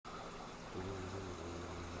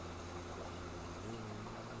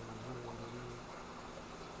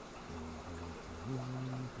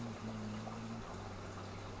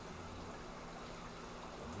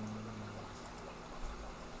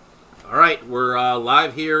All right, we're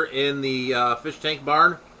live here in the fish tank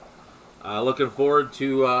barn. Looking forward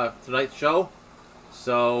to tonight's show.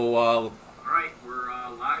 So, all right, we're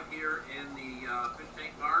live here in the fish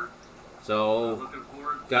tank barn. So, looking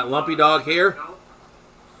forward to, got Lumpy Dog here.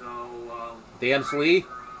 So, Dan Slee.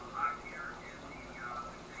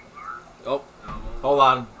 Oh, hold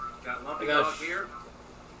on. Got Lumpy Dog here.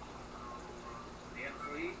 Dan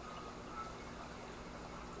Slee.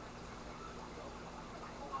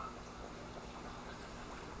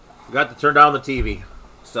 Forgot to turn down the TV,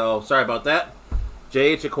 so sorry about that.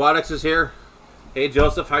 JH Aquatics is here. Hey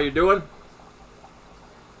Joseph, how you doing?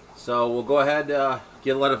 So we'll go ahead,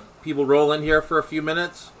 get a lot of people roll in here for a few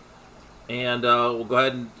minutes, and we'll go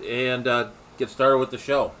ahead and get started with the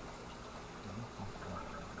show.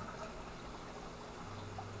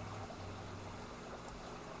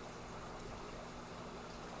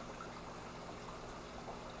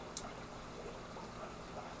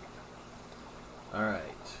 All right.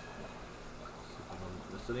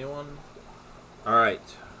 Anyone? All right.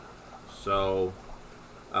 So,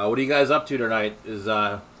 what are you guys up to tonight? Is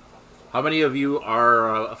how many of you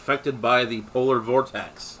are affected by the polar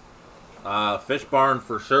vortex? Fish barn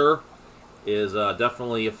for sure is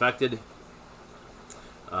definitely affected.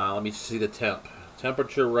 Let me see the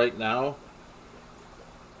temperature right now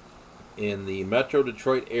in the Metro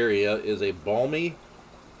Detroit area is a balmy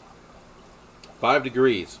 5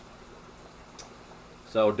 degrees.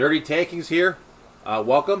 So, Dirty Takings here.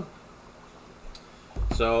 Welcome.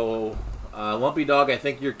 So, Lumpy Dog, I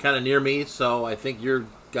think you're kind of near me, so I think you're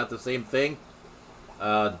got the same thing.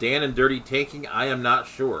 Dan and Dirty Taking, I am not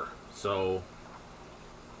sure. So,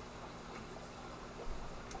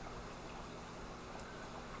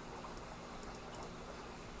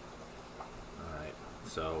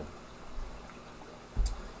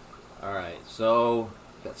 all right. So,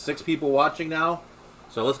 got 6 people watching now.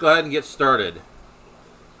 So let's go ahead and get started.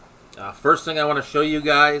 First thing I want to show you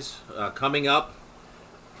guys coming up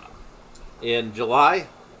in July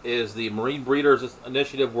is the Marine Breeders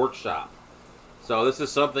Initiative Workshop. So this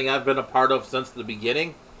is something I've been a part of since the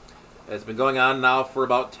beginning. It's been going on now for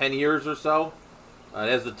about 10 years or so. It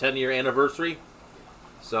has the 10-year anniversary.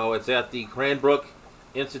 So it's at the Cranbrook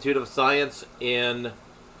Institute of Science in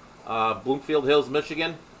Bloomfield Hills,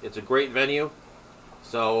 Michigan. It's a great venue.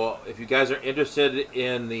 So if you guys are interested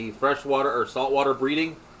in the freshwater or saltwater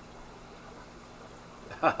breeding,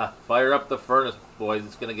 fire up the furnace, boys.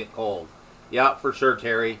 It's going to get cold. Yeah, for sure,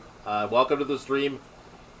 Terry. Welcome to the stream.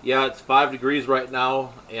 Yeah, it's 5 degrees right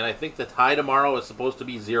now, and I think the high tomorrow is supposed to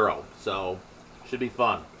be 0, so should be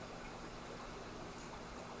fun.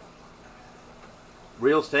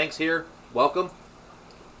 Real Stanks here. Welcome.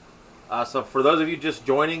 So for those of you just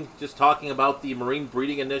joining, just talking about the Marine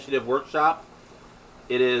Breeding Initiative Workshop,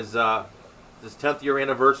 it is this 10th year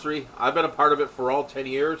anniversary. I've been a part of it for all 10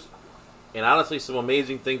 years. And honestly, some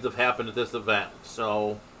amazing things have happened at this event.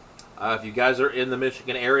 So, if you guys are in the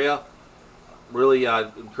Michigan area, really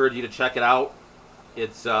encourage you to check it out.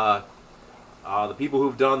 It's the people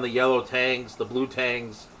who've done the yellow tangs, the blue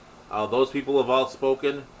tangs, those people have all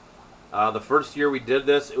spoken. The first year we did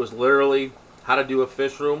this, it was literally how to do a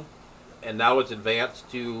fish room, and now it's advanced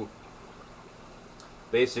to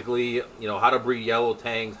basically, how to breed yellow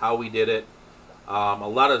tangs, how we did it. A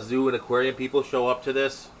lot of zoo and aquarium people show up to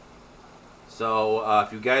this. So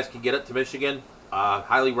if you guys can get it to Michigan,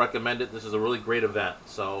 highly recommend it. This is a really great event.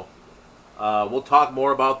 So we'll talk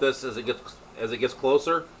more about this as it gets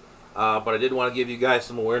closer. But I did want to give you guys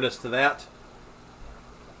some awareness to that.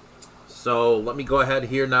 So let me go ahead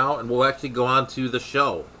here now, and we'll actually go on to the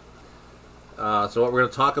show. So what we're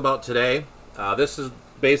going to talk about today, this is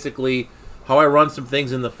basically how I run some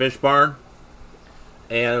things in the fish barn.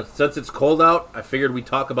 And since it's cold out, I figured we'd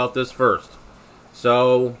talk about this first.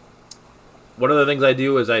 So one of the things I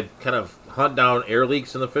do is I kind of hunt down air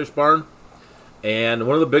leaks in the fish barn. And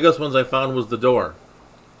one of the biggest ones I found was the door.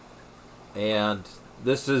 And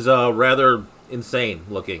this is rather insane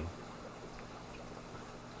looking.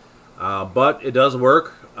 But it does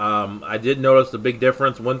work. I did notice the big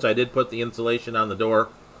difference once I did put the insulation on the door.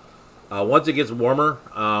 Once it gets warmer,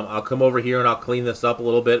 I'll come over here and I'll clean this up a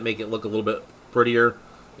little bit, make it look a little bit prettier.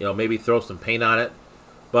 Maybe throw some paint on it.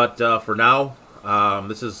 But for now,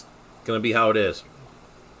 this is going to be how it is.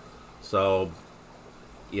 So,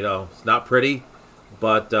 it's not pretty,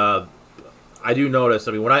 but I do notice,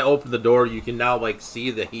 when I open the door, you can now see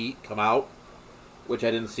the heat come out, which I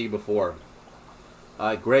didn't see before.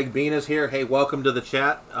 Greg Bean is here. Hey, welcome to the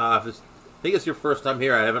chat. I think it's your first time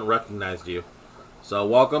here. I haven't recognized you, so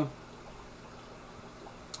welcome.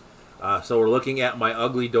 So we're looking at my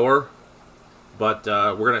ugly door But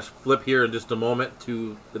we're going to flip here in just a moment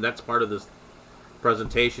to the next part of this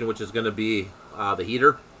presentation, which is going to be the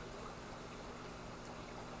heater.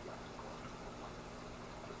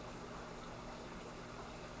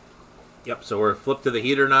 Yep, so we're flipped to the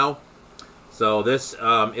heater now. So this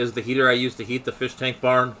is the heater I use to heat the fish tank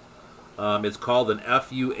barn. It's called an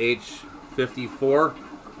FUH54,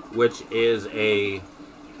 which is a, if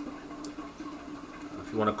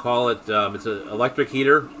you want to call it, it's an electric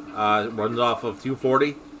heater. It runs off of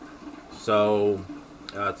 240. So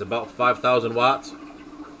it's about 5,000 watts.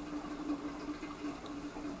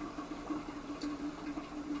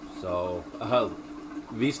 So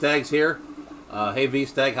V-Stag's here. Hey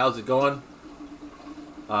V-Stag, how's it going?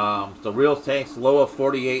 The real tank's low of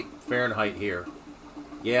 48 Fahrenheit here.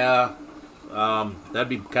 Yeah, that'd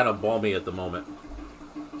be kind of balmy at the moment.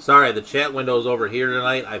 Sorry, the chat window's over here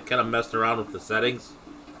tonight. I've kind of messed around with the settings,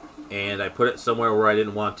 and I put it somewhere where I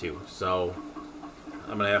didn't want to. So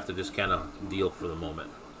I'm gonna have to just kind of deal for the moment.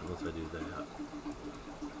 Unless I do that.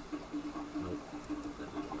 Nope.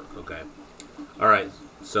 Okay. All right.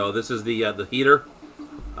 So this is the heater.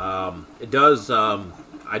 It does.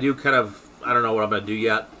 I do kind of. I don't know what I'm going to do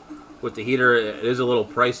yet with the heater. It is a little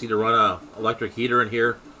pricey to run a electric heater in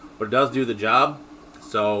here, but it does do the job.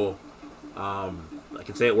 So I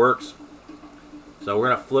can say it works. So we're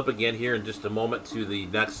going to flip again here in just a moment to the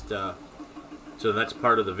next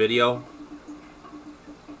part of the video.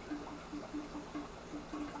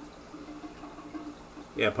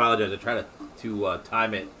 Yeah, I apologize. I tried to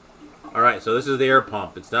time it. All right, so this is the air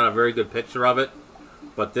pump. It's not a very good picture of it,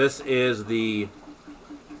 but this is the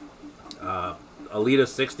Alita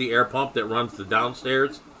 60 air pump that runs the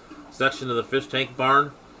downstairs section of the fish tank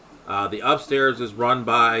barn. The upstairs is run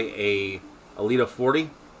by a Alita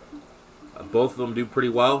 40. Both of them do pretty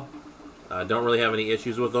well. Don't really have any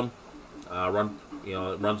issues with them.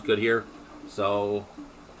 It runs good here. So,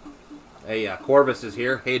 hey, Corvus is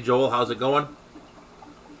here. Hey, Joel, how's it going?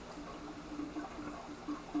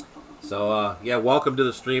 So, yeah, welcome to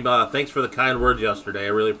the stream. Thanks for the kind words yesterday. I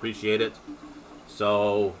really appreciate it.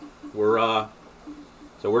 So, we're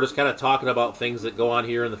just kind of talking about things that go on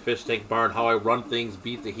here in the fish tank barn, how I run things,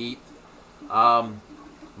 beat the heat. Mile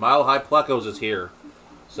High Plecos is here.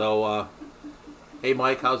 So, hey,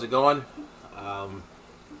 Mike, how's it going?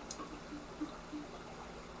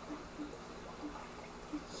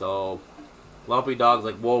 So, Lumpy Dog's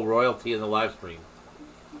like, whoa, royalty in the live stream.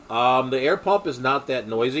 The air pump is not that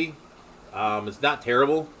noisy. It's not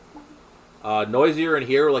terrible. Noisier in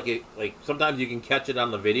here, like sometimes you can catch it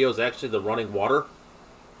on the videos, actually the running water.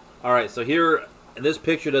 Alright, so here, and this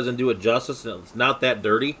picture doesn't do it justice, it's not that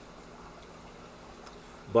dirty.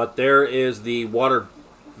 But there is the water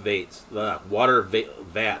vats,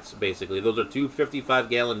 basically. Those are two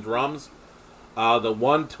 55-gallon drums. The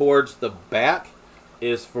one towards the back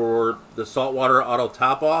is for the saltwater auto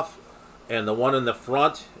top-off, and the one in the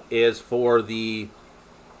front is for the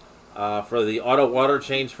auto water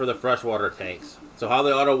change for the freshwater tanks. So how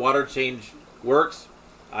the auto water change works,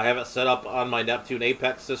 I have it set up on my Neptune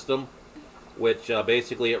Apex system, which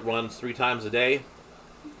basically it runs 3 times a day.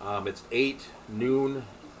 It's 8, noon,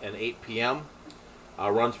 and 8 p.m.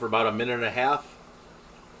 Runs for about a minute and a half,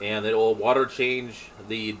 and it will water change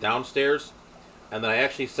the downstairs. And then I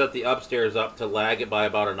actually set the upstairs up to lag it by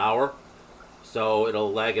about an hour. So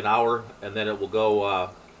it'll lag an hour, and then it will go...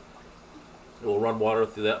 it will run water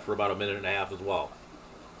through that for about a minute and a half as well.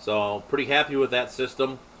 So pretty happy with that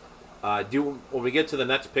system. When we get to the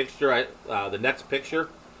next picture, I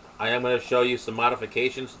am going to show you some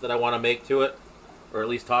modifications that I want to make to it, or at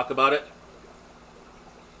least talk about it.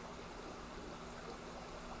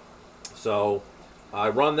 So I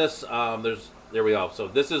run this. There we go. So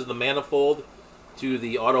this is the manifold to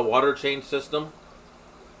the auto water change system.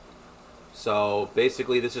 So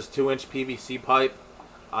basically, this is 2-inch PVC pipe.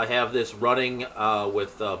 I have this running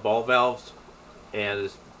with ball valves, and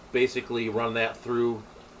it's basically run that through,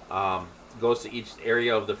 goes to each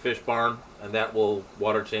area of the fish barn, and that will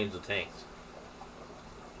water change the tanks.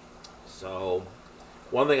 So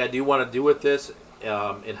one thing I do want to do with this,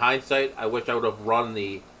 in hindsight, I wish I would have run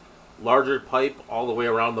the larger pipe all the way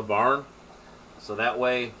around the barn, so that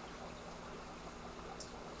way,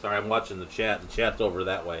 sorry, I'm watching the chat's over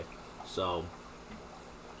that way. So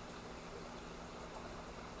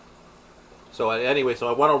anyway,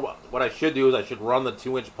 what I should do is I should run the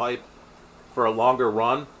 2-inch pipe for a longer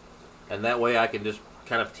run, and that way I can just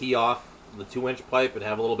kind of tee off the 2-inch pipe and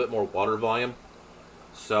have a little bit more water volume.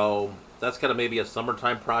 So that's kind of maybe a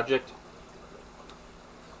summertime project.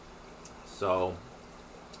 So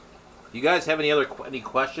if you guys have any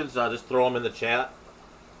questions, just throw them in the chat,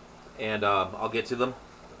 and I'll get to them.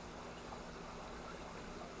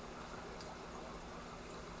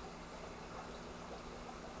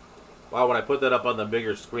 Wow, when I put that up on the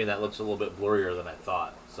bigger screen, that looks a little bit blurrier than I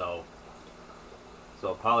thought. So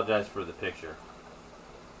apologize for the picture.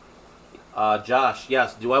 Josh,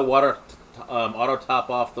 yes. Do I auto top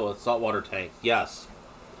off the saltwater tank? Yes.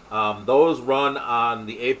 Those run on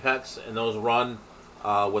the Apex, and those run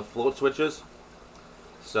with float switches.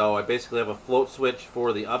 So I basically have a float switch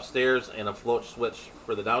for the upstairs and a float switch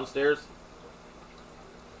for the downstairs.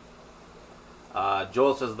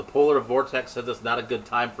 Joel says the polar vortex says it's not a good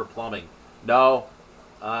time for plumbing. No.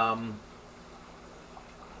 No,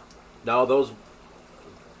 those...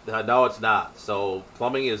 no, it's not. So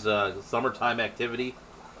plumbing is a summertime activity.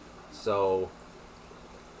 So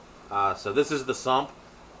this is the sump.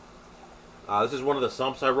 This is one of the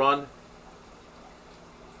sumps I run.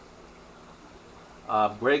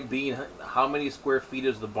 Greg Bean, how many square feet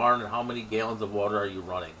is the barn and how many gallons of water are you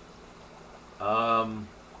running?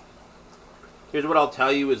 Here's what I'll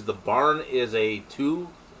tell you is the barn is a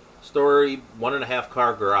 2-story, 1.5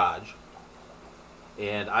 car garage.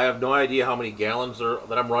 And I have no idea how many gallons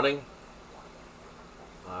that I'm running.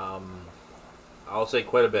 I'll say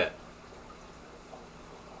quite a bit.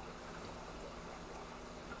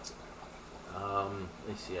 Let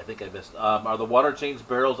me see, I think I missed. Are the water change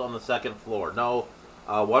barrels on the second floor? No.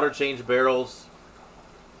 Water change barrels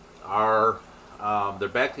are,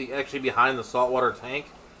 they're actually behind the saltwater tank.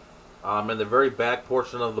 In the very back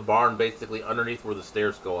portion of the barn, basically underneath where the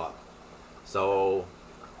stairs go up. So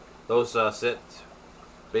those sit,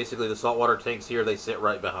 basically the saltwater tanks here, they sit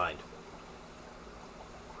right behind.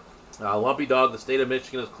 Lumpy Dog, the state of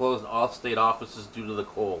Michigan has closed all state offices due to the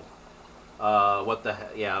cold. What the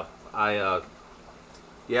heck?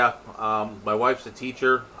 Yeah, my wife's a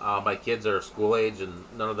teacher. My kids are school age and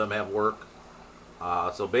none of them have work.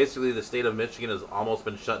 So basically the state of Michigan has almost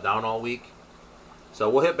been shut down all week. So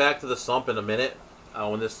we'll hit back to the sump in a minute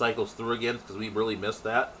when this cycles through again because we really missed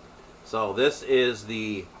that. So this is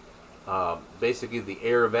the basically the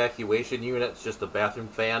air evacuation unit. It's just a bathroom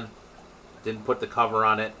fan. Didn't put the cover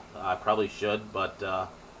on it. I probably should, but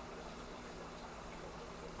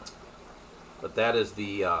that is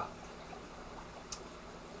the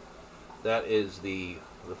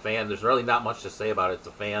fan. There's really not much to say about it. It's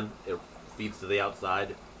a fan. It feeds to the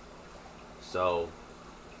outside. So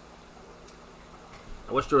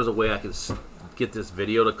I wish there was a way I could get this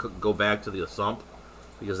video to go back to the sump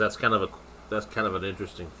because that's kind of an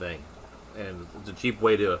interesting thing, and it's a cheap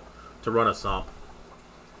way to run a sump.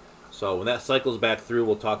 So when that cycles back through,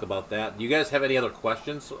 we'll talk about that. Do you guys have any other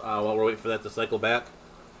questions while we're waiting for that to cycle back?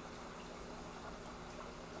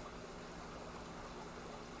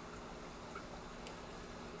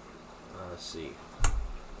 Let's see.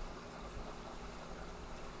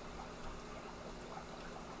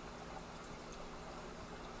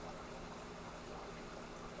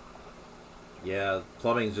 Yeah,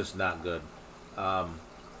 plumbing's just not good. So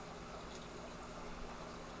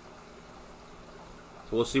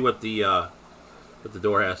we'll see what the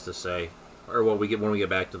door has to say, or what we get when we get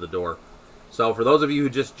back to the door. So for those of you who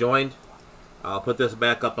just joined, I'll put this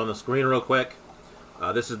back up on the screen real quick.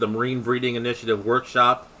 This is the Marine Breeding Initiative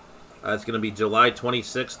Workshop. It's going to be July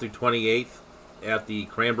 26th through 28th at the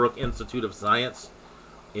Cranbrook Institute of Science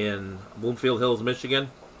in Bloomfield Hills,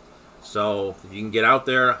 Michigan. So if you can get out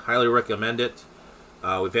there, highly recommend it.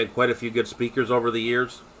 We've had quite a few good speakers over the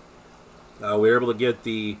years. We were able to get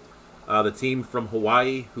the team from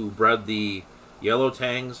Hawaii who bred the yellow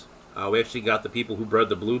tangs. We actually got the people who bred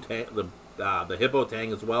the blue tang, the hippo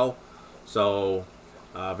tang as well. So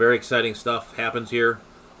very exciting stuff happens here.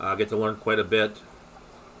 Get to learn quite a bit.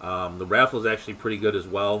 The raffle is actually pretty good as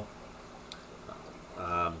well.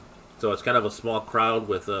 So it's kind of a small crowd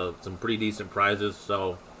with some pretty decent prizes.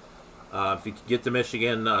 So if you get to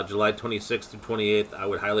Michigan July 26th through 28th, I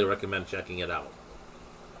would highly recommend checking it out.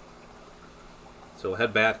 So we'll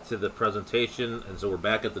head back to the presentation, and so we're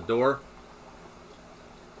back at the door.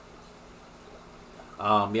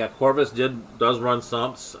 Yeah, Corvus does run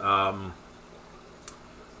sumps.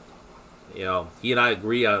 You know, he and I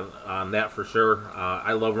agree on that for sure.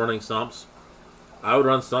 I love running sumps. I would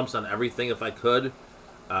run sumps on everything if I could.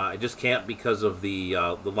 I just can't because of the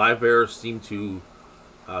live bearers seem to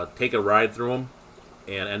take a ride through them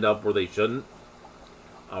and end up where they shouldn't.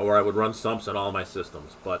 Or I would run sumps on all my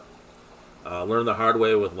systems, but learn the hard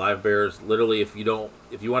way with live bears. Literally, if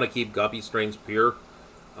you want to keep guppy strains pure,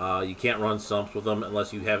 you can't run sumps with them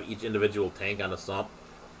unless you have each individual tank on a sump,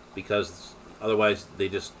 because otherwise they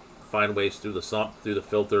just find ways through the sump, through the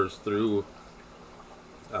filters, through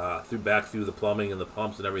the plumbing and the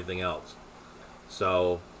pumps and everything else.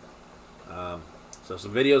 So, so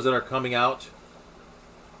some videos that are coming out.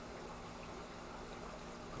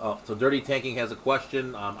 Oh, so Dirty Tanking has a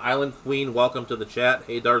question. Island Queen, welcome to the chat.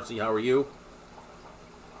 Hey Darcy, how are you?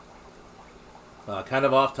 Kind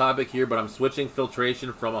of off topic here, but I'm switching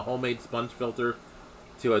filtration from a homemade sponge filter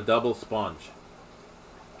to a double sponge.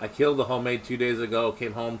 I killed the homemade 2 days ago,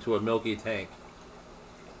 came home to a milky tank.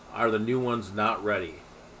 Are the new ones not ready?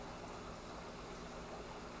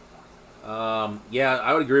 Yeah,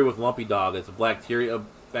 I would agree with Lumpy Dog. It's a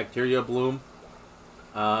bacteria bloom.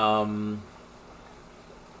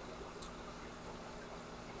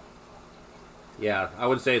 Yeah, I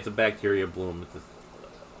would say it's a bacteria bloom.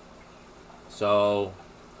 So,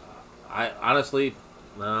 I honestly,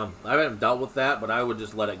 I haven't dealt with that, but I would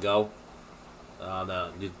just let it go.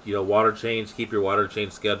 Water change, keep your water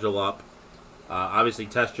change schedule up. Obviously,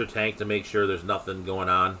 test your tank to make sure there's nothing going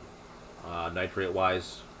on,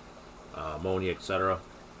 nitrate-wise, ammonia, etc.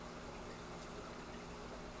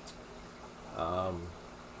 Let's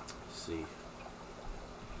see.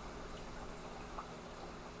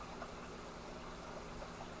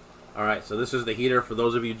 Alright, so this is the heater for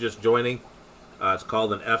those of you just joining. It's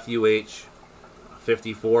called an FUH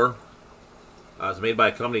 54. It's made by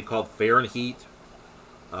a company called Fahrenheit.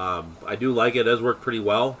 I do like it. It does work pretty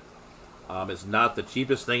well. It's not the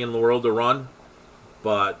cheapest thing in the world to run,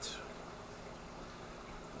 but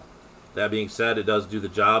that being said, it does do the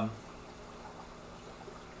job.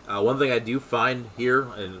 One thing I do find here,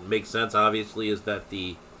 and it makes sense obviously, is that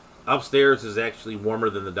the upstairs is actually warmer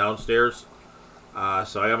than the downstairs.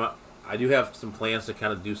 So I do have some plans to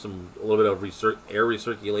kind of do a little bit of air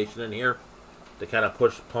recirculation in here to kind of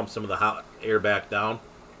pump some of the hot air back down.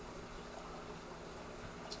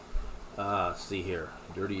 Let's see here.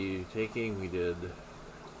 Dirty Taking, we did.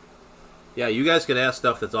 Yeah, you guys can ask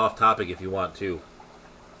stuff that's off topic if you want to.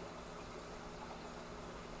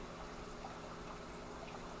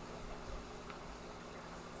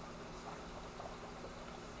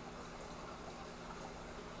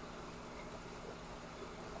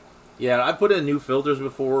 Yeah, I put in new filters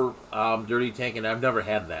before, Dirty Tank, and I've never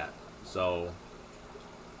had that, so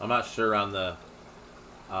I'm not sure on the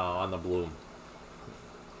bloom.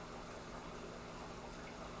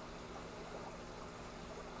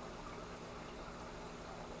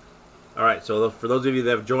 All right, so for those of you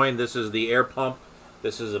that have joined, this is the air pump.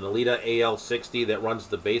 This is an Elita AL60 that runs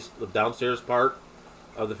the downstairs part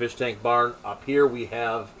of the fish tank barn. Up here we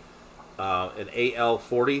have an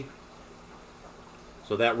AL40.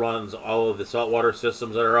 So that runs all of the saltwater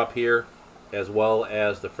systems that are up here, as well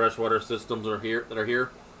as the freshwater systems that are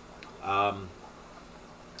here.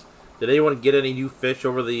 Did anyone get any new fish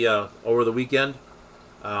over the weekend?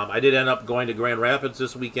 I did end up going to Grand Rapids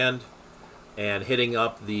this weekend and hitting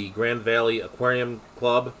up the Grand Valley Aquarium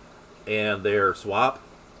Club and their swap,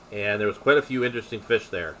 and there was quite a few interesting fish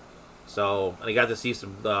there. So, and I got to see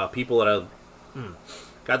some people that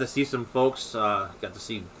got to see some folks. Got to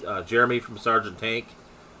see Jeremy from Sergeant Tank.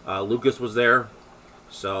 Lucas was there,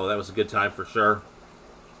 so that was a good time for sure.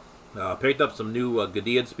 Picked up some new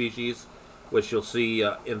Gadiad species, which you'll see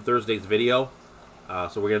in Thursday's video.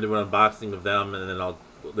 So we're going to do an unboxing of them, and then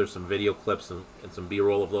there's some video clips and some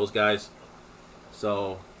B-roll of those guys.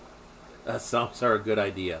 So, sumps are a good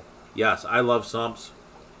idea. Yes, I love sumps.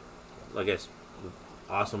 Like I said,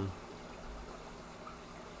 awesome.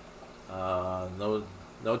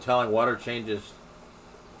 No telling water changes.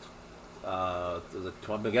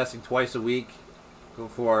 I'm guessing twice a week.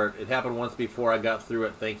 Before it happened once before I got through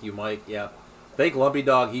it. Thank you, Mike. Yeah, thank Lumpy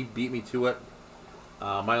Dog. He beat me to it.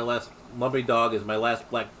 My last Lumpy Dog is my last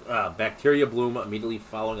bacteria bloom immediately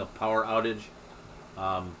following a power outage.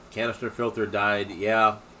 Canister filter died.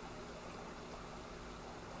 Yeah,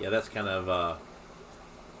 that's kind of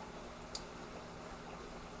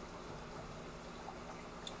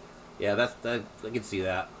that's I can see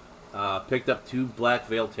that. Picked up 2 black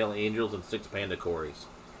veil-tail angels and 6 panda cories.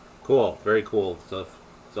 Cool, very cool stuff.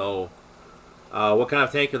 So, what kind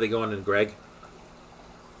of tank are they going in, Greg?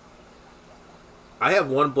 I have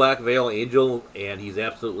 1 black veil angel, and he's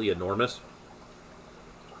absolutely enormous.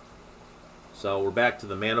 So we're back to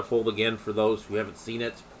the manifold again for those who haven't seen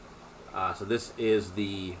it. So this is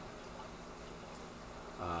the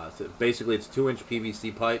so basically it's 2-inch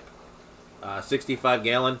PVC pipe, 65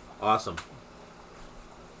 gallon. Awesome.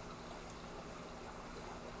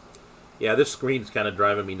 Yeah, this screen's kind of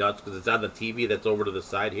driving me nuts because it's on the TV that's over to the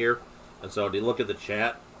side here. And so to look at the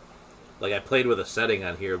chat, like I played with a setting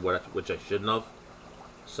on here which I shouldn't have.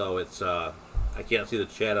 So it's I can't see the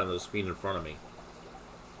chat on the screen in front of me.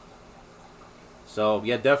 So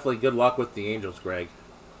yeah, definitely good luck with the Angels, Greg.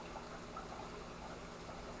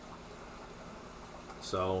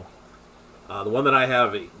 So the one that I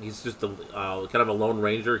have, he's just kind of a lone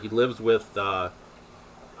ranger. He lives with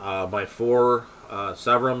my 4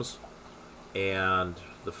 Severums and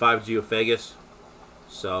the 5 Geophagus.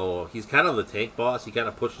 So he's kind of the tank boss. He kind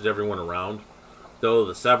of pushes everyone around. Though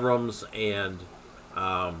the Severums and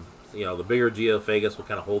the bigger Geophagus will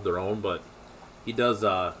kind of hold their own, but he does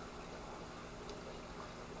kind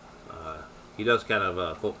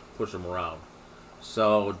of push them around.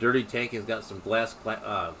 So Dirty Tank has got some glass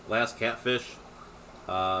catfish.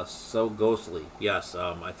 So ghostly. Yes,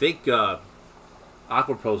 I think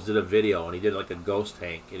Aquapros did a video and he did like a ghost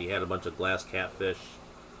tank and he had a bunch of glass catfish.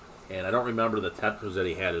 And I don't remember the tetras that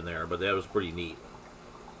he had in there, but that was pretty neat.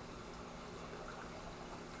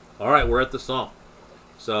 Alright, we're at the sump.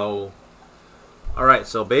 So, alright,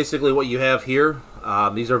 so basically what you have here,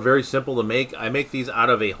 these are very simple to make. I make these out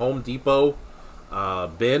of a Home Depot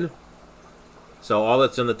bin. So all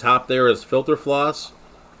that's in the top there is filter floss.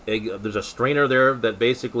 There's a strainer there that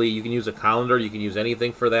basically you can use a colander, you can use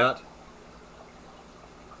anything for that.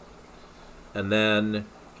 And then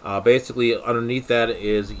basically underneath that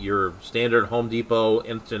is your standard Home Depot,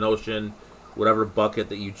 Instant Ocean, whatever bucket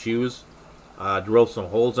that you choose. Drill some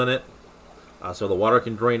holes in it so the water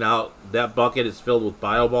can drain out. That bucket is filled with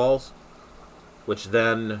bio balls, which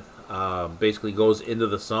then basically goes into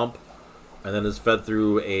the sump and then is fed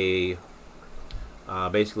through a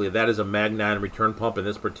basically that is a Magnine return pump in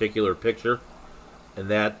this particular picture, and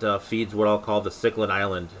that feeds what I'll call the cichlid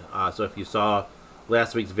island. So if you saw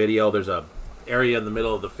last week's video, there's a area in the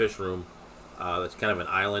middle of the fish room that's kind of an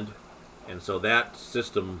island, and so that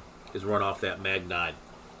system is run off that Magnine.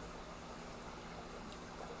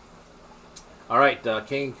 Alright,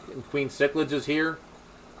 King and Queen Cichlids is here.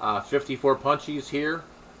 54 Punchies here.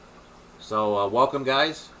 So welcome,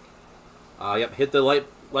 guys. Yep, hit the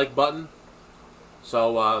like button.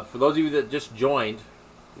 So for those of you that just joined,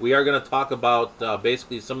 we are going to talk about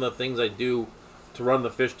basically some of the things I do to run the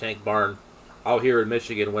fish tank barn out here in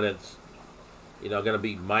Michigan when it's going to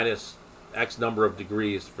be minus X number of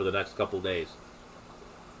degrees for the next couple days.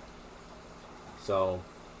 So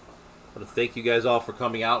I want to thank you guys all for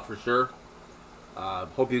coming out for sure.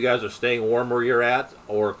 Hope you guys are staying warm where you're at,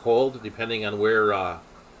 or cold, depending on where you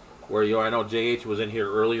are. I know JH was in here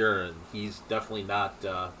earlier, and he's definitely not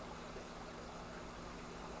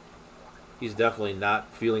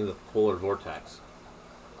feeling the polar vortex.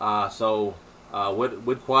 Wood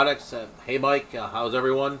Aquatics, hey Mike, how's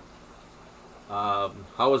everyone?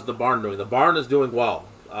 How is the barn doing? The barn is doing well.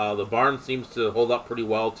 The barn seems to hold up pretty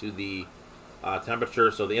well to the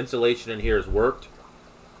temperature, so the insulation in here has worked.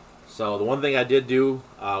 So the one thing I did do,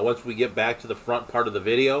 once we get back to the front part of the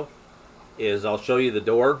video, is I'll show you the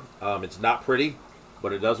door. It's not pretty,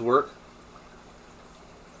 but it does work.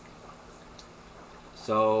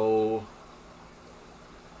 So,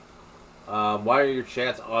 why are your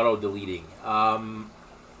chats auto-deleting?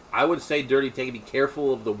 I would say, Dirty Tank, be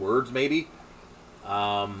careful of the words, maybe.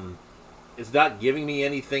 It's not giving me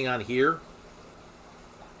anything on here.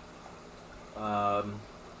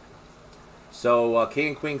 So, King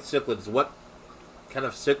and Queen Cichlids, what kind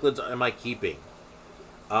of cichlids am I keeping?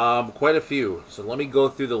 Quite a few. So let me go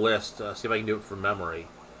through the list, see if I can do it from memory.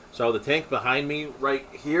 So the tank behind me right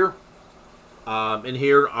here, in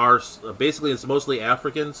here are, basically it's mostly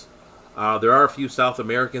Africans. There are a few South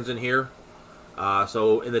Americans in here.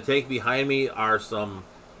 So in the tank behind me are some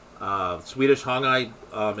Swedish Hongai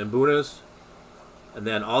Mbunas. And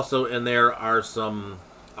then also in there are some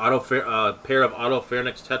pair of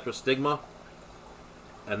Autopharynx Tetrastigma.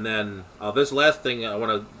 And then this last thing, I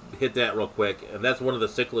want to hit that real quick, and that's one of the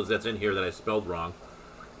cichlids that's in here that I spelled wrong,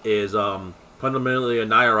 is Pundamillia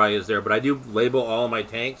nairi is there, but I do label all of my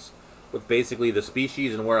tanks with basically the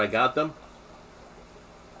species and where I got them.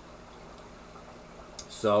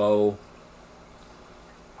 So,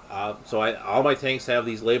 all my tanks have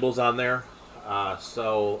these labels on there.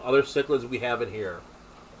 So other cichlids we have in here.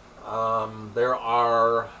 There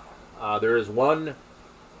is one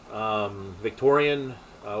Victorian.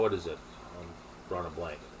 What is it? I'm drawing a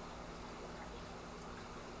blank.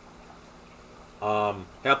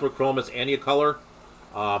 Haplochromis Aniacolor.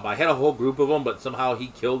 I had a whole group of them, but somehow he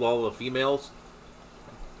killed all the females.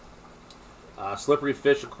 Slippery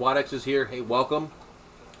Fish Aquatics is here. Hey, welcome.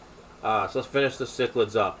 So let's finish the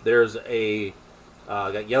cichlids up. There's a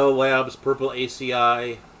got Yellow Labs, Purple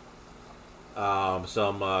ACI,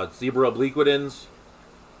 some Zebra Obliquidans.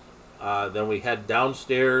 Then we had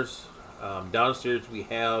downstairs. Downstairs we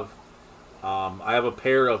have I have a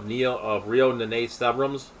pair of Rio Nene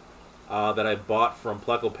Severums that I bought from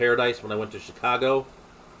Pleco Paradise when I went to Chicago.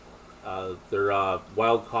 They're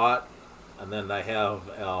wild caught. And then I have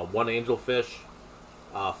one angelfish,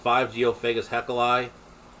 5 Geophagus Heckelii,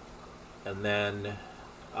 and then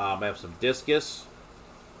I have some discus,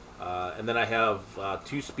 and then I have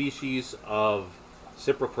two species of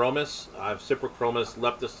Cyprochromis. I have Cyprochromis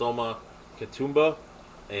leptosoma ketumba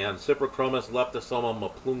and Cyprochromis leptosoma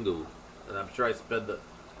maplungu. And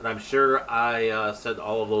I'm sure I said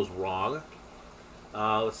all of those wrong.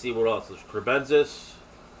 Let's see what else. There's Crebensis.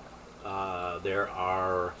 There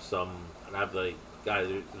are some, and I have the guys.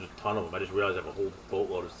 There's a ton of them. I just realized I have a whole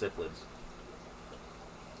boatload of cichlids.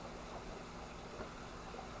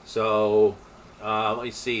 So let me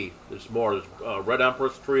see. There's more. There's Red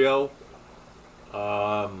Empress Trio.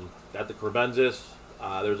 Got the Crebensis.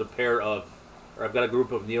 There's a pair of, or I've got a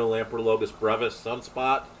group of Neolamprologus brevis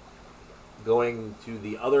Sunspot. Going to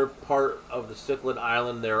the other part of the cichlid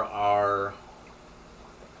island, there are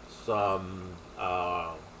some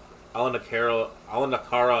Alanacara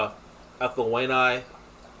ethelwani.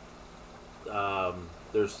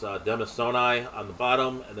 There's Demisoni on the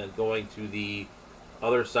bottom, and then going to the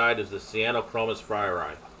other side is the Cyanochromis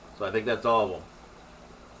freyeri. So I think that's all of them.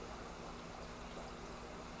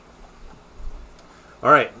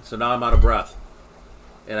 Alright, so now I'm out of breath.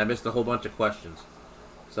 And I missed a whole bunch of questions.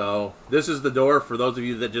 So this is the door for those of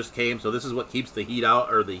you that just came. So this is what keeps the heat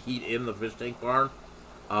out, or the heat in the fish tank barn.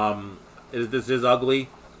 This is ugly.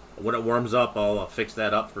 When it warms up, I'll fix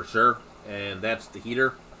that up for sure. And that's the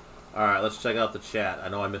heater. Alright, let's check out the chat. I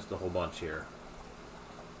know I missed a whole bunch here.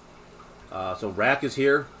 So Rack is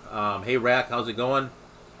here. Hey Rack, how's it going?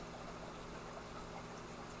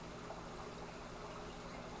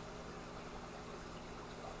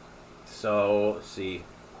 So, let's see.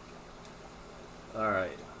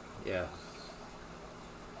 Alright, yeah.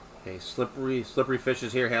 Okay, Slippery Fish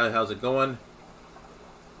is here. How's it going?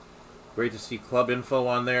 Great to see club info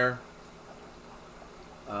on there.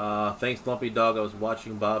 Thanks, Lumpy Dog. I was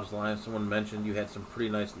watching Bob's line. Someone mentioned you had some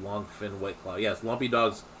pretty nice long fin white cloud. Yes, Lumpy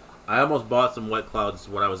Dogs. I almost bought some white clouds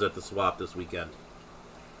when I was at the swap this weekend.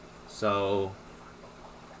 So,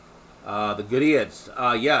 the Goodeids.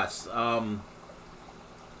 Yes.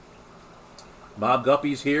 Bob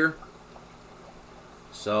Guppy's here.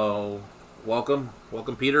 So, welcome.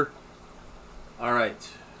 Welcome, Peter. Alright.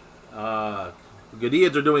 The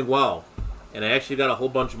Goodeids are doing well. And I actually got a whole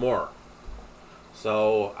bunch more.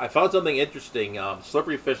 So, I found something interesting.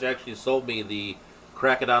 Slippery Fish actually sold me the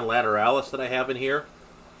Cracodon lateralis that I have in here.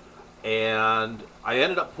 And I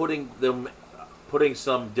ended up putting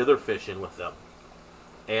some ditherfish in with them.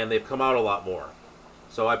 And they've come out a lot more.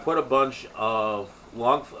 So I put a bunch of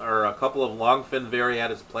a couple of longfin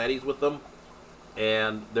variatus platies with them,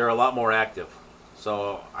 and they're a lot more active.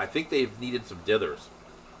 So I think they've needed some dithers.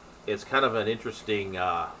 It's kind of an interesting.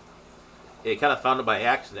 It kind of found it by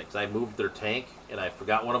accident because I moved their tank and I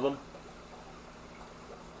forgot one of them.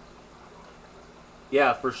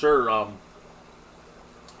 Yeah, for sure.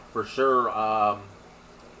 For sure,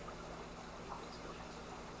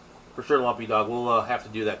 Lumpy Dog, we'll have to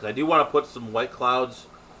do that because I do want to put some white clouds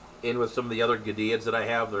in with some of the other Goodeids that I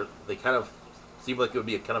have. They kind of seem like it would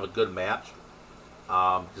be kind of a good match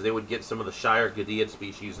because they would get some of the Shire Goodeid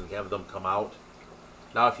species and have them come out.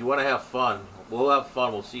 Now, if you want to have fun, we'll have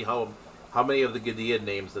fun. We'll see how many of the Goodeid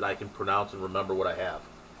names that I can pronounce and remember what I have.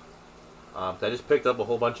 I just picked up a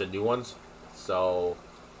whole bunch of new ones, so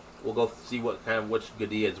we'll go see what kind of which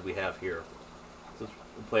Goodeids we have here. So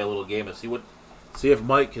we'll play a little game and see if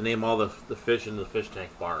Mike can name all the fish in the fish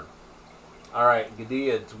tank barn. All right,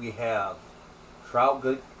 Goodeids. We have trout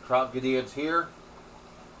Goodeids here.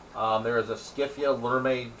 There is a Scyphia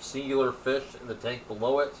lermae singular fish in the tank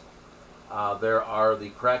below it. There are the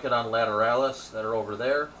Cracodon lateralis that are over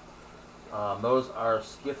there. Those are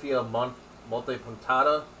Scyphia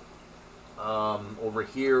multipunctata. Over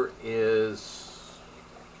here is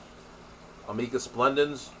Amica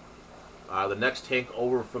splendens. The next tank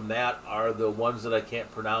over from that are the ones that I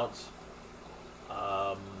can't pronounce.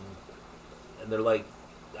 And they're like,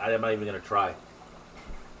 I'm not even going to try.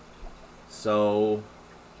 So,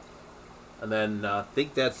 and then I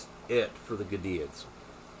think that's it for the Goodeids.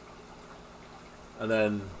 And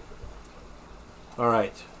then,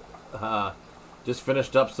 alright. Just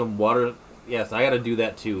finished up some water. Yes, I got to do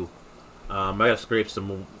that too. I got to scrape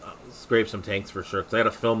some tanks for sure because I got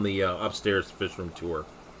to film the upstairs fish room tour.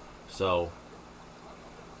 So,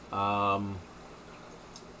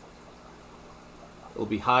 it'll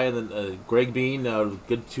be high in the Greg Bean,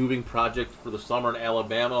 good tubing project for the summer in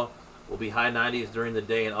Alabama. Will be high 90s during the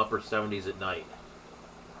day and upper 70s at night.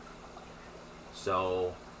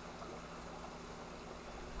 So,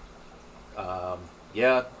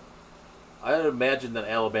 yeah, I would imagine that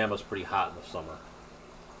Alabama's pretty hot in the summer.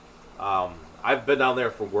 I've been down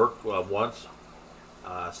there for work once,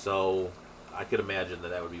 so I could imagine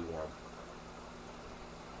that would be warm.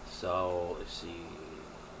 So, let's see.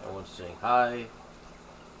 Everyone's saying hi.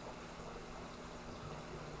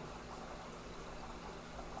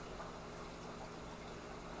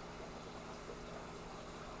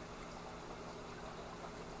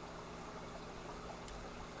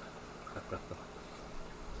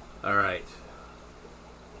 All right.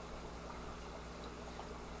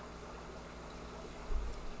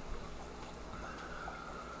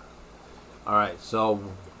 All right, so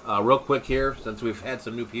real quick here, since we've had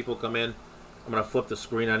some new people come in, I'm going to flip the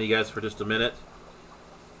screen on you guys for just a minute.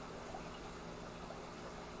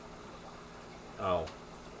 Oh,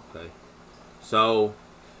 okay. So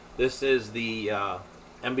this is the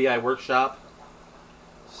MBI workshop.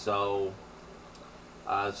 So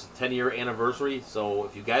it's a 10-year anniversary. So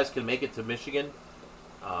if you guys can make it to Michigan,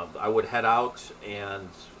 I would head out and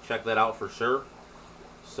check that out for sure.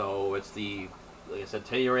 So it's the, like I said,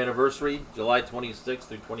 10-year anniversary, July 26th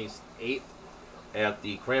through 28th at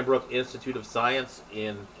the Cranbrook Institute of Science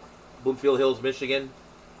in Bloomfield Hills, Michigan.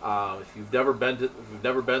 If you've never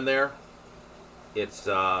been there, it's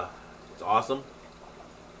awesome.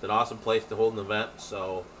 It's an awesome place to hold an event.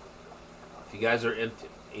 So if you guys are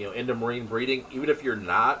into marine breeding, even if you're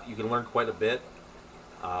not, you can learn quite a bit.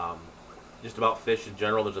 Just about fish in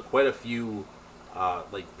general. There's quite a few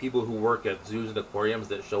like people who work at zoos and aquariums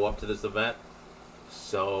that show up to this event.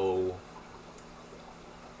 So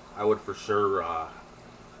I would for sure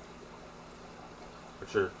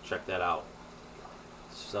check that out.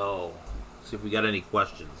 So see if we got any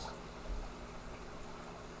questions.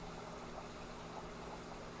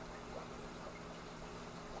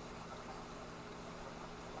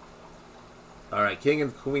 All right, King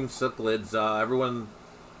and Queen cichlids. Everyone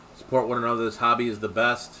support one another. This hobby is the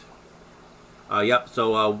best. Yep.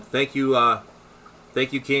 So thank you,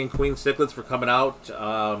 King and Queen cichlids, for coming out.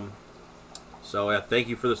 Thank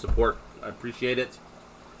you for the support. I appreciate it.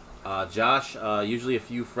 Josh, usually a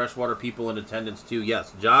few freshwater people in attendance too.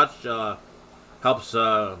 Yes, Josh helps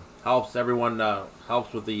everyone.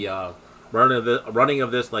 Helps with the running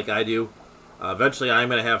of this like I do. Eventually, I'm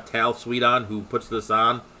going to have Tal Sweet on, who puts this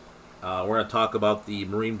on. We're going to talk about the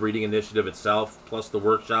Marine Breeding Initiative itself, plus the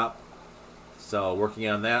workshop. So, working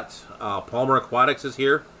on that. Palmer Aquatics is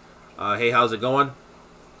here. Hey, how's it going?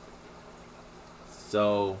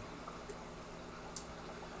 So,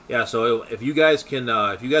 yeah. So, if you guys can,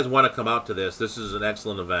 if you guys want to come out to this is an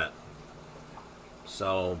excellent event.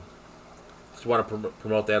 So, just want to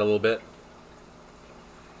promote that a little bit.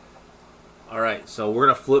 All right. So, we're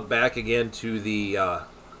going to flip back again to the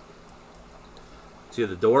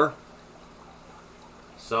door.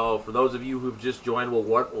 So for those of you who've just joined, we'll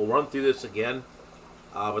run through this again.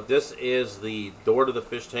 But this is the door to the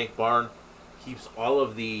fish tank barn. Keeps all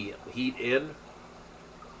of the heat in.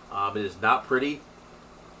 It is not pretty.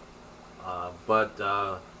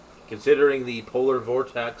 But considering the polar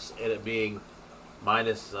vortex and it being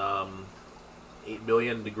minus 8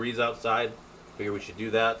 million degrees outside, I figure we should do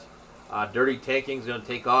that. Dirty Tanking is going to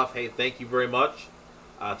take off. Hey, thank you very much.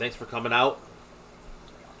 Thanks for coming out.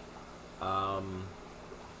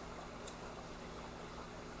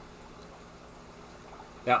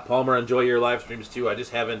 Yeah, Palmer, enjoy your live streams too. I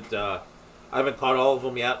just haven't I haven't caught all of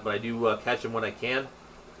them yet, but I do catch them when I can.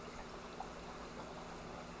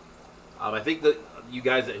 I think that you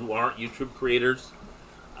guys who aren't YouTube creators,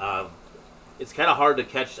 it's kind of hard to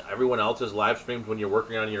catch everyone else's live streams when you're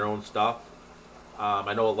working on your own stuff.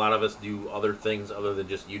 I know a lot of us do other things other than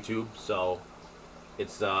just YouTube, so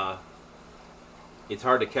it's hard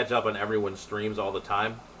to catch up on everyone's streams all the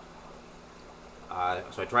time.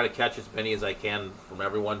 So I try to catch as many as I can from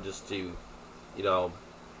everyone just to,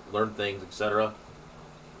 learn things, etc.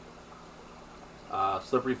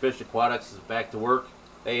 Slippery Fish Aquatics is back to work.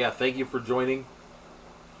 Hey, thank you for joining.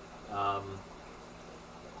 All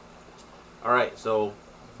right, so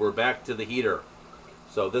we're back to the heater.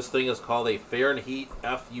 So this thing is called a Fahrenheit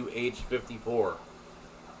FUH54.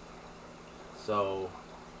 So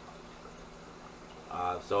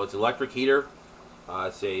it's electric heater.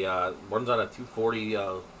 It's a runs on a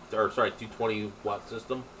 220 watt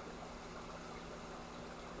system.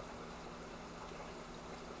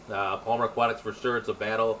 Palmer Aquatics for sure. It's a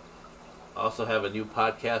battle. I also have a new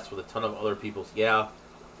podcast with a ton of other people's. Yeah,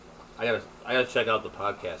 I gotta check out the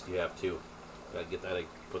podcast you have too. I gotta get that. I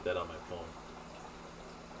put that on my phone.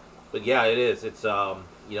 But yeah, it is. It's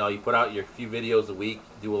you put out your few videos a week,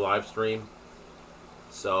 do a live stream.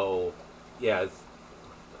 So yeah,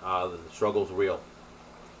 the struggle's real.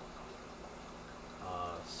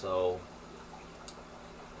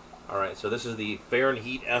 Alright, so this is the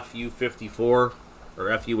Fahrenheit FU54 or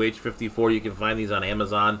FUH54. You can find these on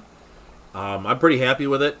Amazon. I'm pretty happy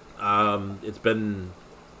with it. It's been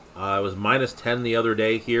It was -10 the other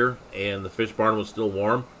day here, and the fish barn was still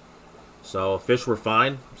warm. So fish were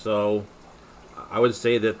fine. So I would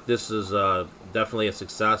say that this is definitely a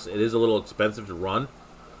success. It is a little expensive to run.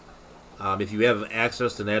 If you have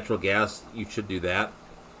access to natural gas, you should do that.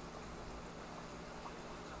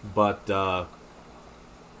 But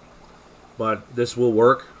this will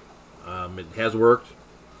work. It has worked.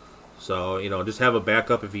 So, just have a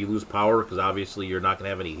backup if you lose power, because obviously you're not going to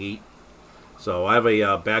have any heat. So I have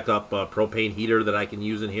a backup propane heater that I can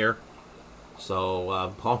use in here.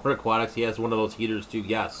 So Palmer Aquatics, he has one of those heaters too,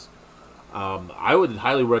 yes. I would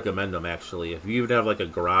highly recommend them, actually, if you even have like a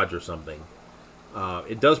garage or something.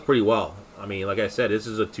 It does pretty well. I mean, like I said, this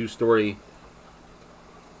is a two-story...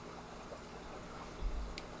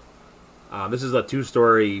 this is a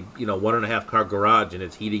two-story, 1.5 car garage, and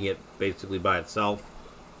it's heating it basically by itself.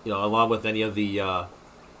 Along with any of the,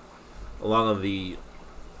 along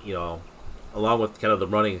with kind of the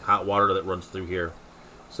running hot water that runs through here.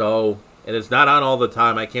 So, and it's not on all the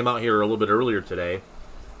time. I came out here a little bit earlier today.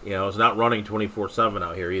 It's not running 24/7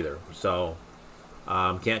 out here either. So,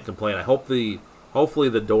 can't complain. Hopefully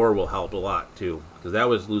the door will help a lot too, because that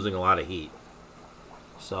was losing a lot of heat.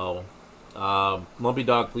 So, Lumpy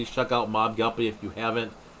Dog, please check out Mob Guppy if you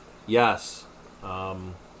haven't. Yes.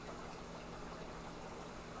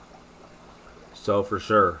 So for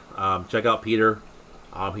sure, check out Peter.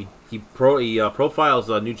 He profiles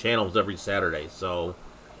new channels every Saturday, so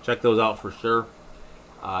check those out for sure.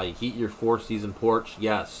 Heat your 4-season porch.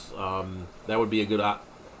 Yes, that would be a good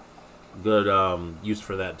use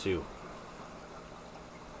for that too.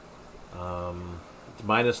 It's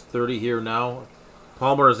 -30 here now.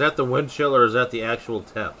 Palmer, is that the wind chill or is that the actual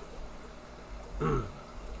temp?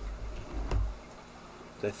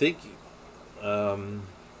 I think.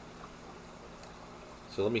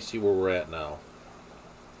 So let me see where we're at now.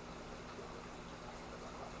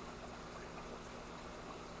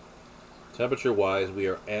 Temperature-wise, we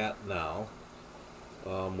are at now.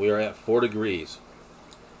 We are at 4 degrees,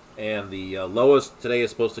 and the lowest today is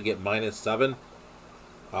supposed to get -7.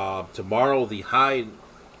 Tomorrow, the high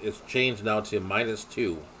is changed now to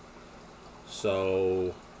 -2.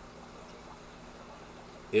 So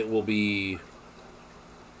it will be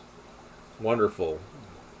wonderful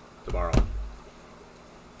tomorrow.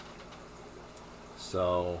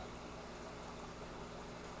 So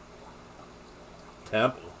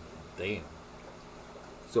temp, damn.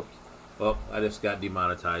 So, oh, I just got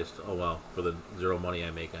demonetized. Oh well, for the zero money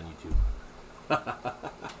I make on YouTube.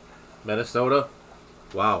 Minnesota,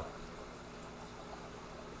 wow.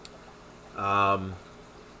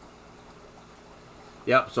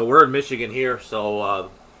 Yep. So we're in Michigan here. So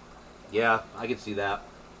yeah, I can see that.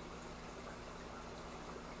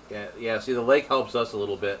 Yeah. See, the lake helps us a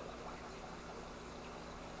little bit.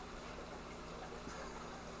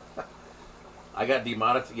 I got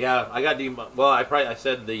demonetized. Yeah, I got well, I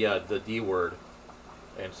said the D word,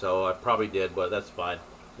 and so I probably did, but that's fine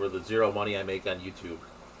for the zero money I make on YouTube.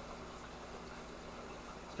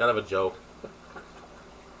 It's kind of a joke.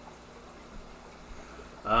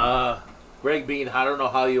 Greg Bean, I don't know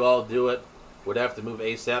how you all do it. Would have to move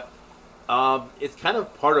ASAP. It's kind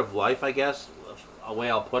of part of life, I guess, a way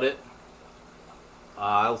I'll put it.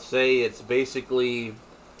 I'll say it's basically,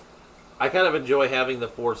 I kind of enjoy having the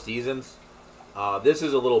 4 seasons. This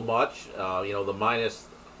is a little much, the minus,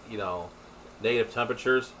 negative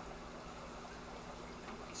temperatures.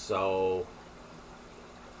 So,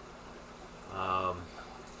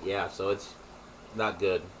 yeah, so it's not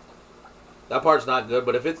good. That part's not good,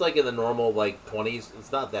 but if it's like in the normal, 20s,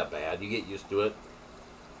 it's not that bad. You get used to it.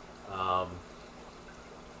 But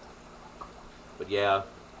yeah.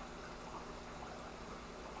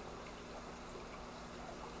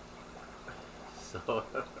 So,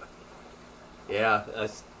 yeah,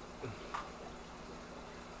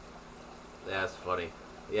 that's funny.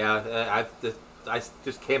 Yeah, I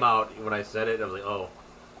just came out when I said it. I was like, oh,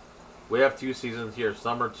 we have 2 seasons here,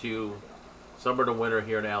 summer to winter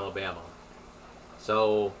here in Alabama.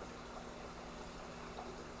 So,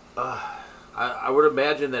 I would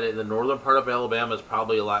imagine that in the northern part of Alabama is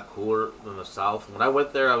probably a lot cooler than the south. When I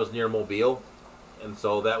went there, I was near Mobile, and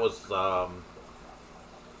so that was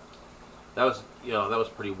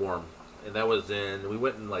pretty warm. And that was we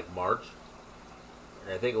went in March,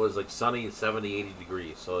 and I think it was sunny, 70, 80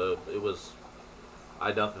 degrees. So it was, I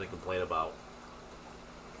had nothing to complain about.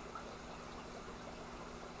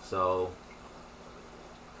 So,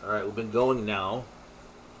 all right, we've been going now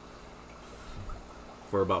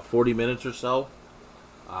for about 40 minutes or so.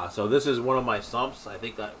 So this is one of my sumps.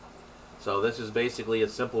 So this is basically a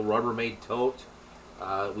simple Rubbermaid tote.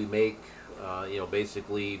 We make,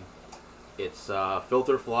 basically It's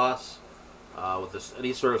filter floss with this,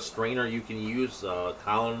 any sort of strainer you can use.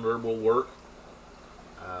 Colander will work.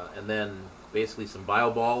 And then basically some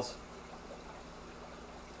bio balls.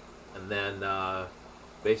 And then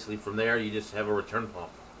basically from there you just have a return pump.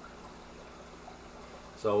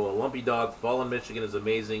 So a Lumpy Dog fall in Michigan is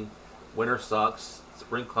amazing. Winter sucks.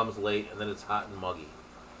 Spring comes late, and then it's hot and muggy.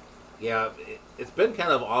 Yeah, it's been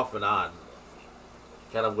kind of off and on,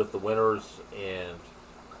 kind of with the winters and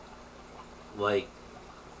like,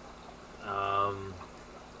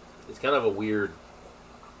 it's kind of a weird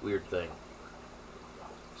thing.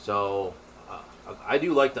 So I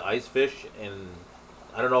do like to ice fish, and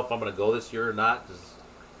I don't know if I'm gonna go this year or not, because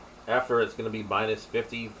after it's gonna be minus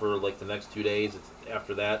 50 for like the next 2 days.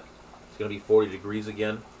 After that, it's gonna be 40 degrees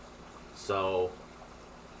again. So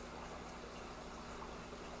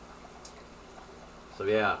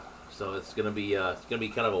yeah, so it's gonna be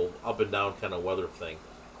kind of a up and down kind of weather thing.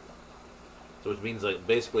 So which means like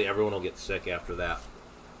basically everyone will get sick after that.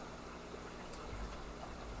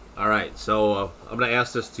 All right, so I'm gonna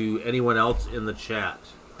ask this to anyone else in the chat.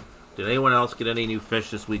 Did anyone else get any new fish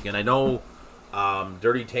this weekend? I know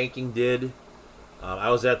Dirty Tanking did. I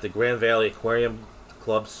was at the Grand Valley Aquarium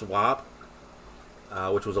Club swap,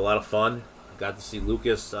 which was a lot of fun. Got to see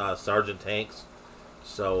Lucas Sergeant Tanks,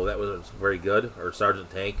 so that was very good. Or Sergeant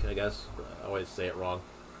Tank, I guess. I always say it wrong.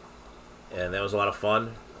 And that was a lot of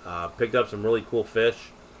fun. Picked up some really cool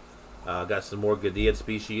fish. Got some more Gadiad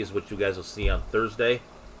species, which you guys will see on Thursday.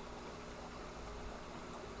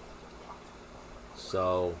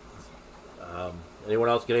 So, anyone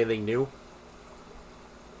else get anything new?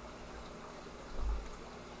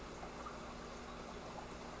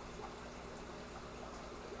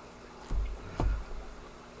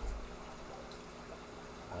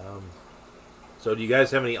 So do you guys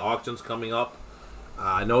have any auctions coming up?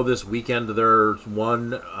 I know this weekend there's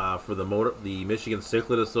one for the Michigan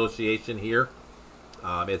Cichlid Association here.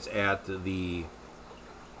 It's at the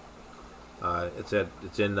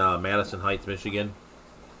it's in Madison Heights, Michigan.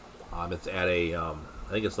 It's at a I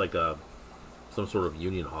think it's like some sort of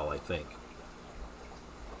union hall, I think.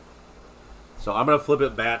 So I'm gonna flip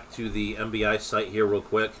it back to the MBI site here real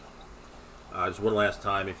quick. Just one last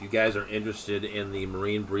time, if you guys are interested in the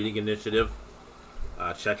Marine Breeding Initiative,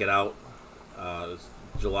 check it out. It's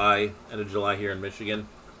end of July here in Michigan.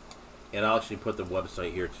 And I'll actually put the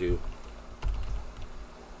website here too.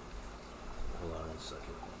 Hold on one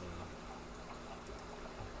second.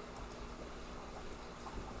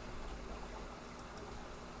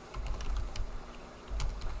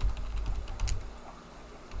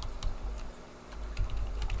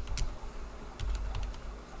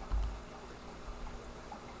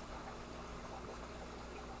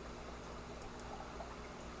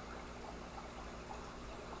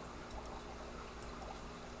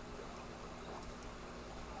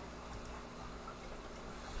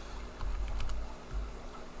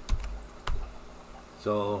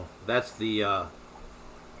 So that's the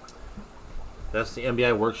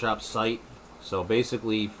MBI workshop site. So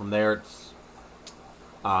basically from there, it's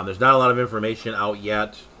there's not a lot of information out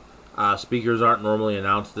yet. Speakers aren't normally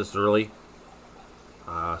announced this early.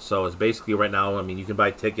 So it's basically right now, I mean, you can buy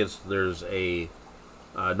tickets. There's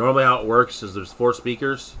normally how it works is there's 4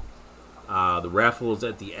 speakers. The raffle is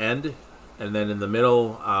at the end, and then in the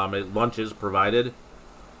middle, lunch is provided.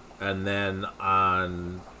 And then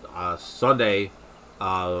on Sunday,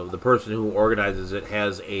 the person who organizes it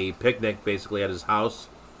has a picnic basically at his house.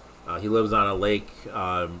 He lives on a lake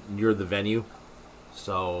near the venue.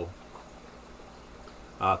 So,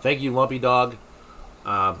 thank you, Lumpy Dog.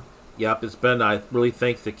 Yep, I really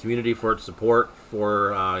thank the community for its support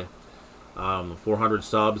for 400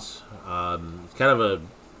 subs. It's kind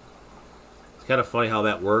of funny how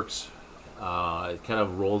that works. It kind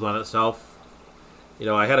of rolls on itself. You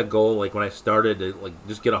know, I had a goal, like when I started, to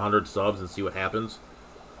just get 100 subs and see what happens.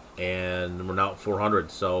 And we're now at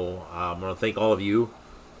 400, so I want to thank all of you,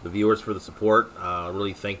 the viewers, for the support.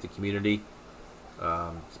 Really thank the community.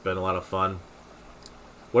 It's been a lot of fun.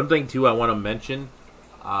 One thing, too, I want to mention,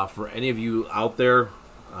 for any of you out there,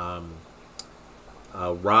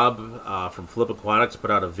 Rob from Flip Aquatics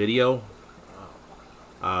put out a video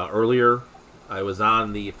earlier. I was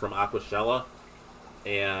on from Aquashella,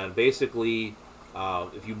 and basically,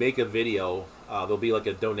 if you make a video, there'll be like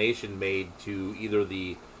a donation made to either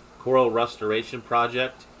the Coral Restoration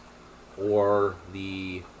Project or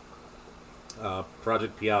the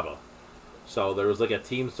Project Piava. So there was like a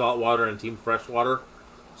Team Saltwater and Team Freshwater.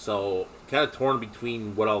 So kind of torn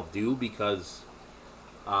between what I'll do, because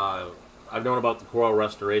I've known about the Coral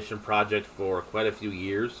Restoration Project for quite a few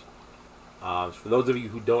years. For those of you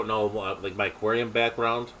who don't know, like my aquarium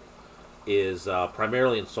background, is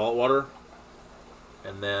primarily in saltwater,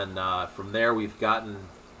 and then from there we've gotten.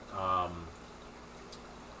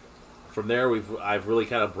 From there, I've really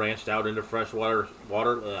kind of branched out into fresh water.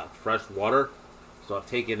 So I've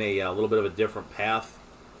taken a little bit of a different path.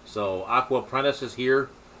 So Aqua Apprentice is here.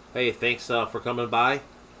 Hey, thanks for coming by.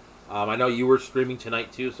 I know you were streaming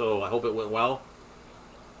tonight too, so I hope it went well.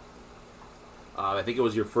 I think it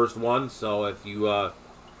was your first one, so if you,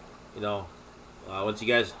 once you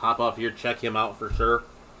guys hop off here, check him out for sure.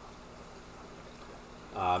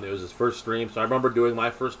 It was his first stream, so I remember doing my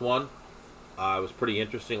first one. It was pretty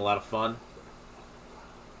interesting, a lot of fun.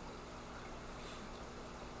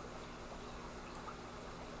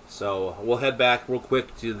 So we'll head back real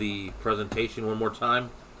quick to the presentation one more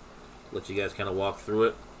time. Let you guys kind of walk through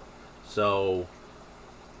it. So,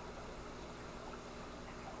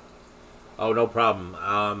 oh, no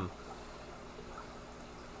problem.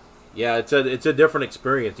 Yeah, it's a different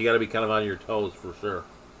experience. You got to be kind of on your toes for sure.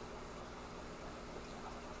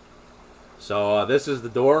 So this is the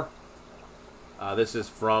door. This is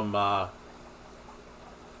from.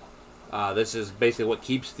 This is basically what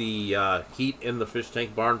keeps the heat in the fish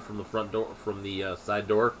tank barn from the front door, from the side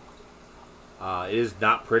door. It is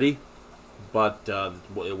not pretty, but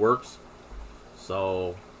it works.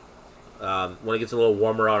 So when it gets a little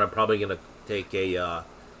warmer out, I'm probably gonna take a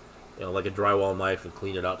like a drywall knife and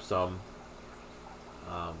clean it up some.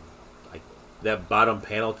 That bottom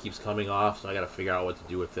panel keeps coming off, so I got to figure out what to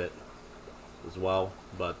do with it as well.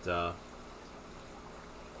 But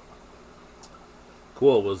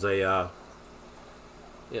cool. It was a yeah.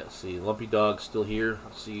 Let's see, Lumpy Dog's still here.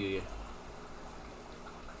 Let's see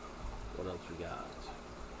what else we got.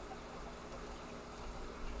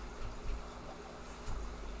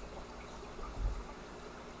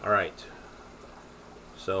 All right.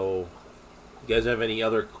 So, you guys have any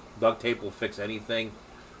other duct tape will fix anything?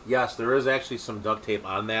 Yes, there is actually some duct tape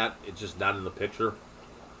on that. It's just not in the picture.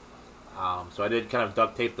 So I did kind of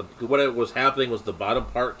duct tape the. What it was happening was the bottom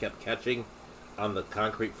part kept catching on the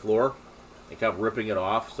concrete floor. It kept ripping it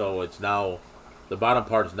off, so it's now the bottom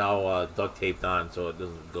part is now duct taped on, so it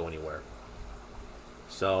doesn't go anywhere.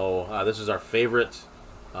 So this is our favorite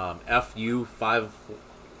FU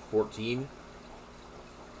 514.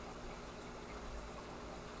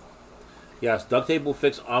 Yes, duct tape will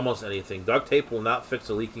fix almost anything. Duct tape will not fix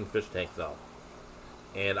a leaking fish tank, though.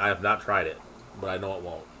 And I have not tried it, but I know it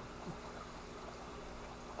won't.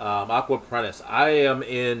 Aqua Apprentice. I am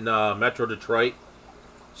in Metro Detroit,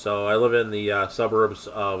 so I live in the suburbs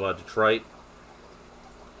of Detroit.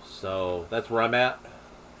 So that's where I'm at.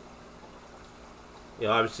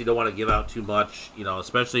 Obviously don't want to give out too much,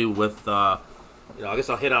 especially with, I guess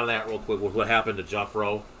I'll hit on that real quick with what happened to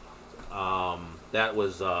Jeffro. That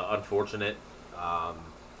was unfortunate. I'm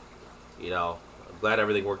glad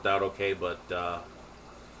everything worked out okay, but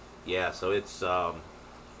yeah, so it's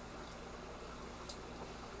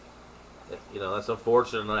that's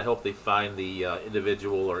unfortunate, and I hope they find the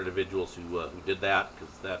individual or individuals who did that,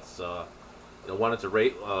 because that's one, it's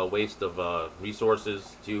a waste of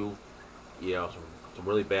resources. Two, some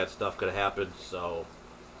really bad stuff could have happened. So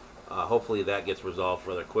hopefully that gets resolved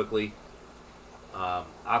rather quickly.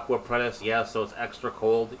 Aqua Apprentice, yes, so it's extra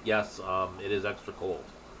cold. Yes, it is extra cold.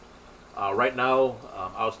 Right now,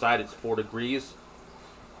 outside it's 4 degrees.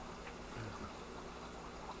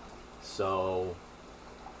 So,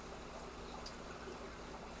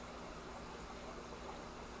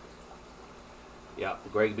 yeah,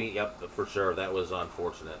 Greg Bean, yep, for sure, that was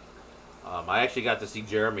unfortunate. I actually got to see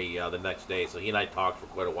Jeremy the next day, so he and I talked for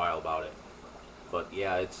quite a while about it. But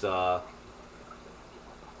yeah, it's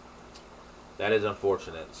that is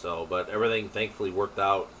unfortunate. So, but everything thankfully worked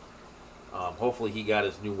out. Hopefully he got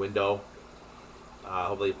his new window.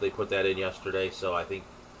 Hopefully they put that in yesterday. So I think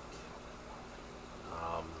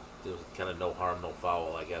there was kind of no harm, no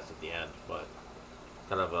foul, I guess, at the end. But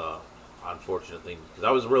kind of a unfortunate thing, because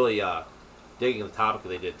I was really digging the topic that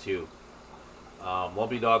they did too.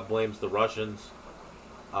 Lumpy Dog blames the Russians.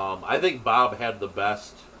 I think Bob had the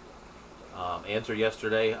best answer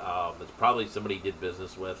yesterday. It's probably somebody he did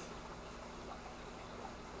business with.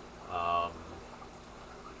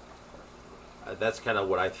 That's kind of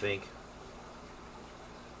what I think.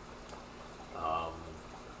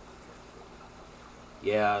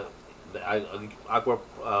 Yeah, Aqua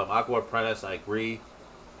Apprentice, I agree.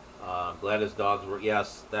 Glad his dogs were.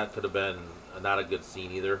 Yes, that could have been not a good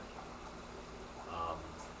scene either.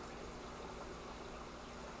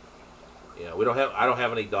 We don't have. I don't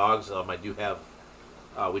have any dogs. I do have.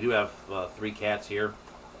 We do have 3 cats here.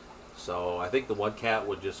 So I think the one cat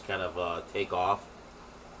would just kind of take off.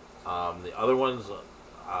 The other ones,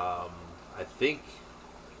 I think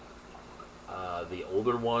The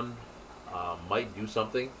older one might do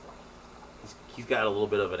something. He's got a little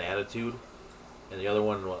bit of an attitude, and the other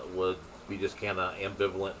one would be just kind of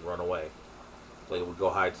ambivalent and run away. Like it would go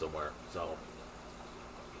hide somewhere. So,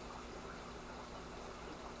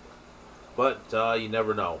 but you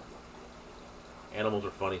never know. Animals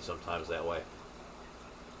are funny sometimes that way.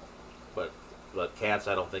 But cats,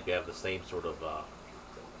 I don't think they have the same sort of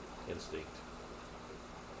instinct.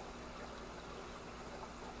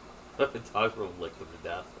 Dogs will lick them to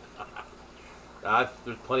death.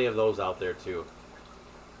 There's plenty of those out there too.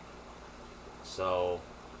 So,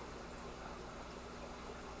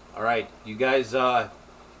 all right, you guys have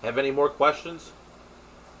any more questions?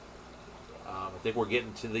 I think we're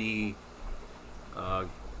getting to the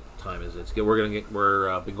time is it? We're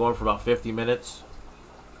been going for about 50 minutes.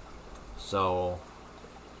 So,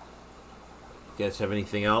 you guys have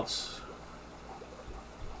anything else?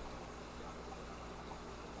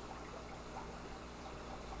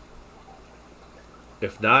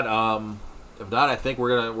 If not, I think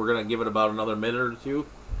we're gonna give it about another minute or two.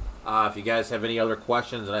 If you guys have any other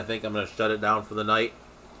questions, and I think I'm gonna shut it down for the night.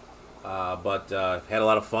 But had a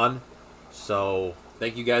lot of fun. So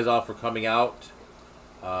thank you guys all for coming out.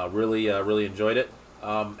 Really enjoyed it.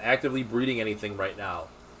 Actively breeding anything right now?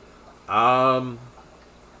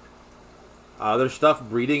 There's stuff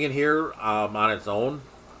breeding in here on its own.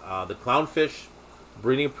 The clownfish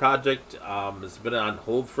breeding project has been on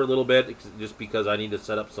hold for a little bit just because I need to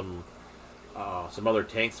set up some other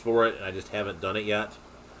tanks for it, and I just haven't done it yet.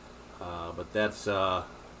 But that's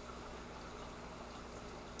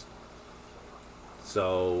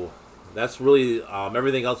so that's really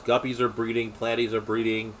everything else. Guppies are breeding, platies are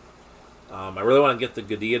breeding. I really want to get the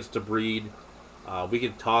Gadiids to breed. We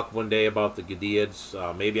can talk one day about the Gadiids.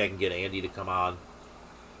 Maybe I can get Andy to come on.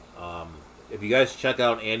 If you guys check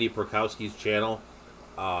out Andy Perkowski's channel,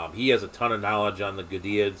 he has a ton of knowledge on the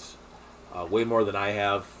Gadiids, way more than I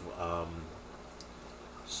have.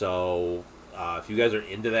 So if you guys are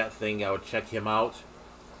into that thing, I would check him out.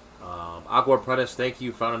 Aqua Apprentice, thank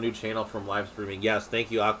you. Found a new channel from live streaming. Yes,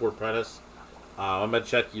 thank you, Aqua Apprentice. I'm going to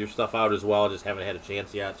check your stuff out as well. I just haven't had a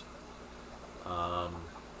chance yet.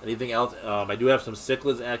 Anything else? I do have some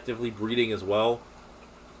cichlids actively breeding as well.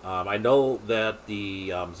 I know that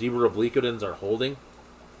the zebra obliquidans are holding.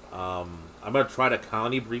 I'm going to try to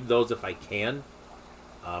colony breed those if I can.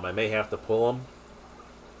 I may have to pull them.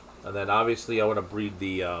 And then obviously I want to breed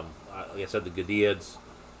the, like I said, the Gadiids.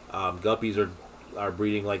 Guppies are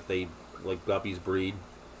breeding like guppies breed.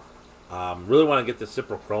 Really want to get the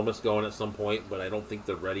Cyprochromis going at some point, but I don't think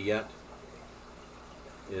they're ready yet.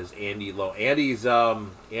 Is Andy low? Andy's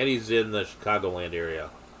in the Chicagoland area,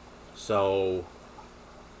 so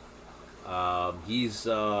he's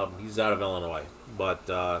out of Illinois, but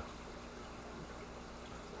I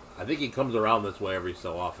think he comes around this way every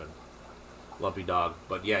so often. Lumpy dog,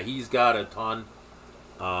 but yeah, he's got a ton.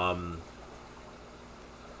 The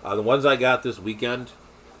ones I got this weekend,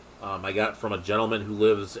 I got from a gentleman who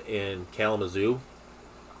lives in Kalamazoo.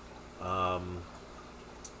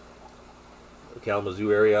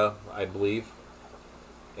 Kalamazoo area, I believe.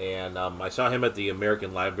 And I saw him at the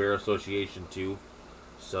American Live Bear Association too.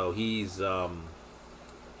 So he's so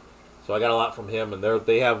I got a lot from him, and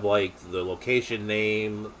they have like the location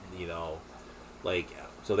name, you know, like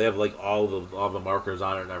so they have like all the markers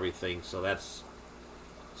on it and everything. So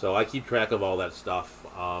I keep track of all that stuff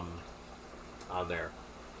on there.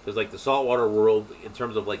 Because like the saltwater world, in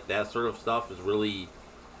terms of like that sort of stuff, is really,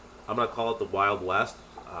 I'm gonna call it the Wild West.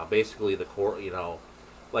 Basically the core, you know,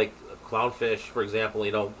 like clownfish, for example,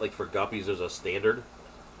 you know, like for guppies, there's a standard.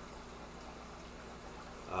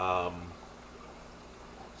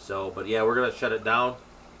 But yeah, we're gonna shut it down.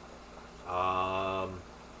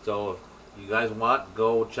 So if you guys want,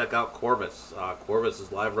 go check out Corvus. Corvus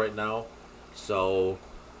is live right now. So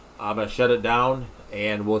I'm gonna shut it down,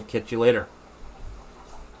 and we'll catch you later.